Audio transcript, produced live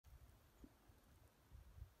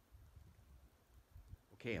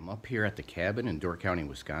Okay, I'm up here at the cabin in Door County,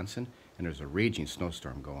 Wisconsin, and there's a raging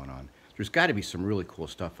snowstorm going on. There's got to be some really cool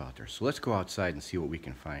stuff out there, so let's go outside and see what we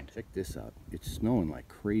can find. Check this out. It's snowing like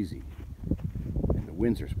crazy, and the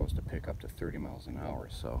winds are supposed to pick up to 30 miles an hour,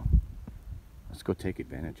 so let's go take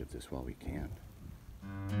advantage of this while we can.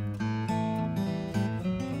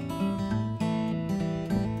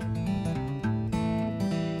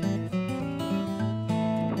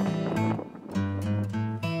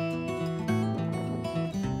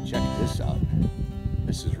 Check this out.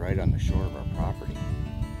 This is right on the shore of our property.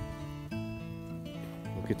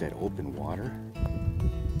 Look at that open water.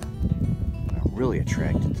 I'm really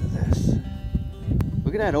attracted to this.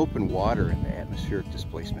 Look at that open water and the atmospheric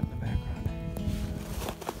displacement in the background.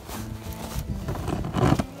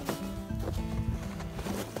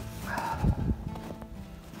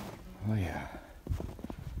 Oh yeah.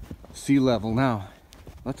 Sea level now.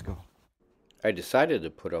 Let's go. I decided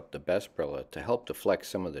to put up the Vesprilla to help deflect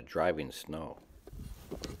some of the driving snow.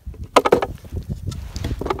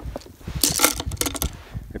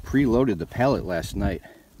 I preloaded the pallet last night.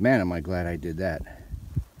 Man, am I glad I did that.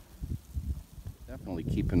 Definitely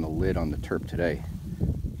keeping the lid on the turp today.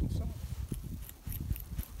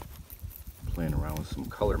 Playing around with some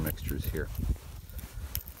color mixtures here.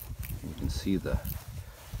 You can see the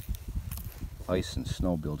ice and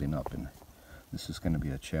snow building up, and this is going to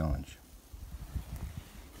be a challenge.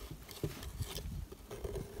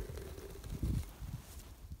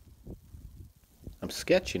 I'm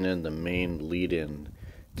sketching in the main lead-in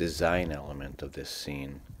design element of this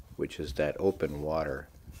scene, which is that open water.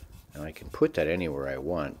 And I can put that anywhere I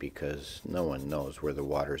want because no one knows where the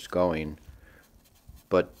water's going.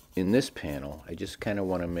 But in this panel, I just kind of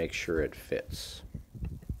want to make sure it fits.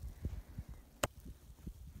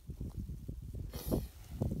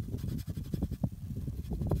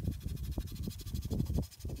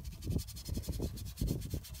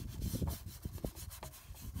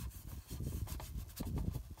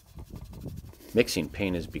 Mixing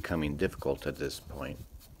paint is becoming difficult at this point,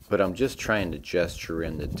 but I'm just trying to gesture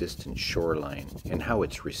in the distant shoreline and how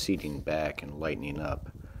it's receding back and lightening up.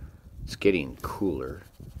 It's getting cooler,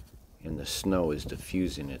 and the snow is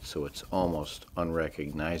diffusing it so it's almost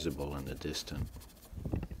unrecognizable in the distance.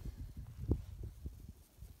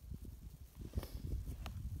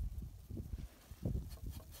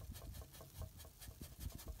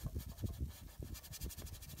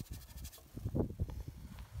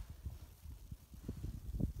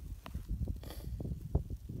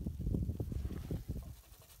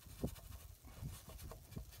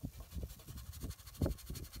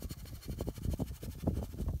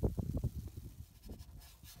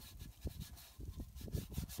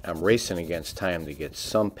 I'm racing against time to get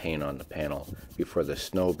some paint on the panel before the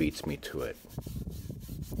snow beats me to it.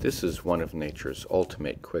 This is one of nature's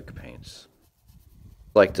ultimate quick paints.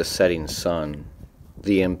 Like the setting sun,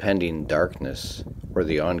 the impending darkness, or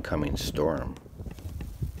the oncoming storm.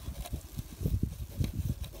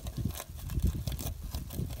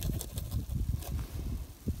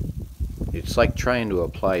 It's like trying to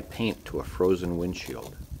apply paint to a frozen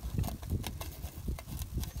windshield.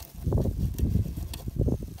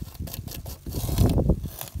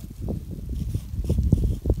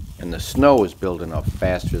 And the snow is building up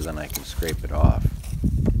faster than I can scrape it off.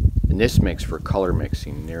 And this makes for color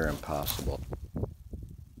mixing near impossible.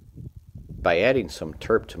 By adding some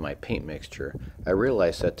turp to my paint mixture, I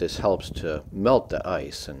realized that this helps to melt the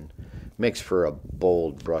ice and makes for a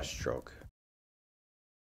bold brush stroke.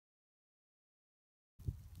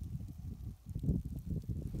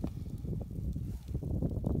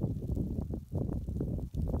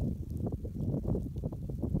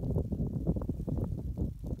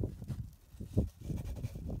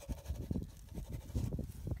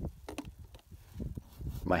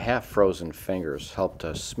 My half-frozen fingers help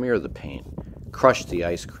to smear the paint, crush the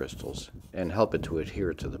ice crystals, and help it to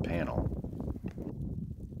adhere to the panel.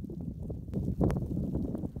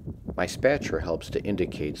 My spatula helps to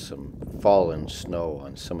indicate some fallen snow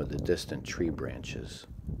on some of the distant tree branches.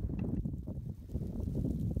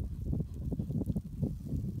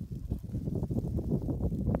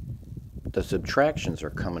 The subtractions are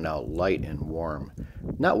coming out light and warm.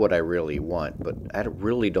 Not what I really want, but I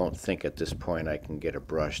really don't think at this point I can get a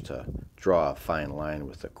brush to draw a fine line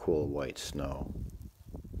with the cool white snow.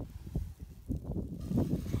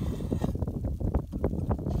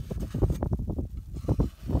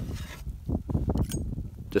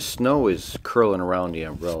 The snow is curling around the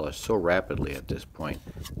umbrella so rapidly at this point,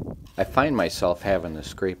 I find myself having to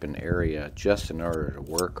scrape an area just in order to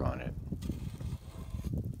work on it.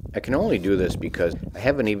 I can only do this because I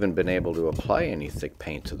haven't even been able to apply any thick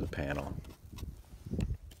paint to the panel.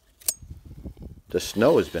 The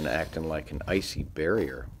snow has been acting like an icy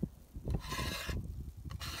barrier.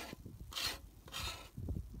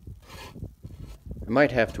 I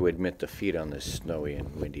might have to admit defeat on this snowy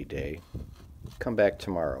and windy day. Come back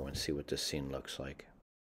tomorrow and see what this scene looks like.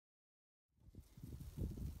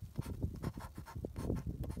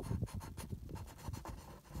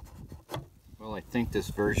 Well, I think this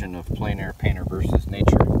version of Plein Air Painter versus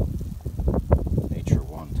Nature